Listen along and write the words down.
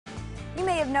You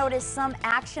may have noticed some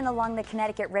action along the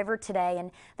Connecticut River today,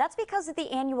 and that's because of the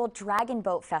annual Dragon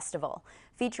Boat Festival,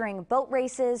 featuring boat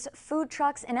races, food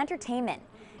trucks, and entertainment.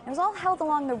 It was all held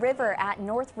along the river at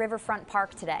North Riverfront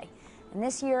Park today. And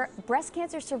this year, breast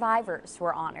cancer survivors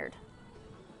were honored.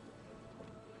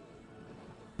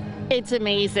 It's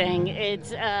amazing.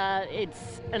 It's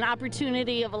an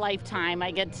opportunity of a lifetime.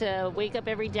 I get to wake up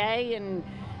every day and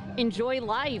enjoy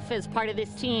life as part of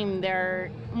this team. They're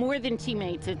more than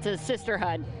teammates. It's a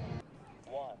sisterhood.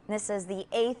 This is the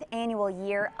 8th annual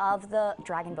year of the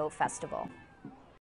Dragon Boat Festival.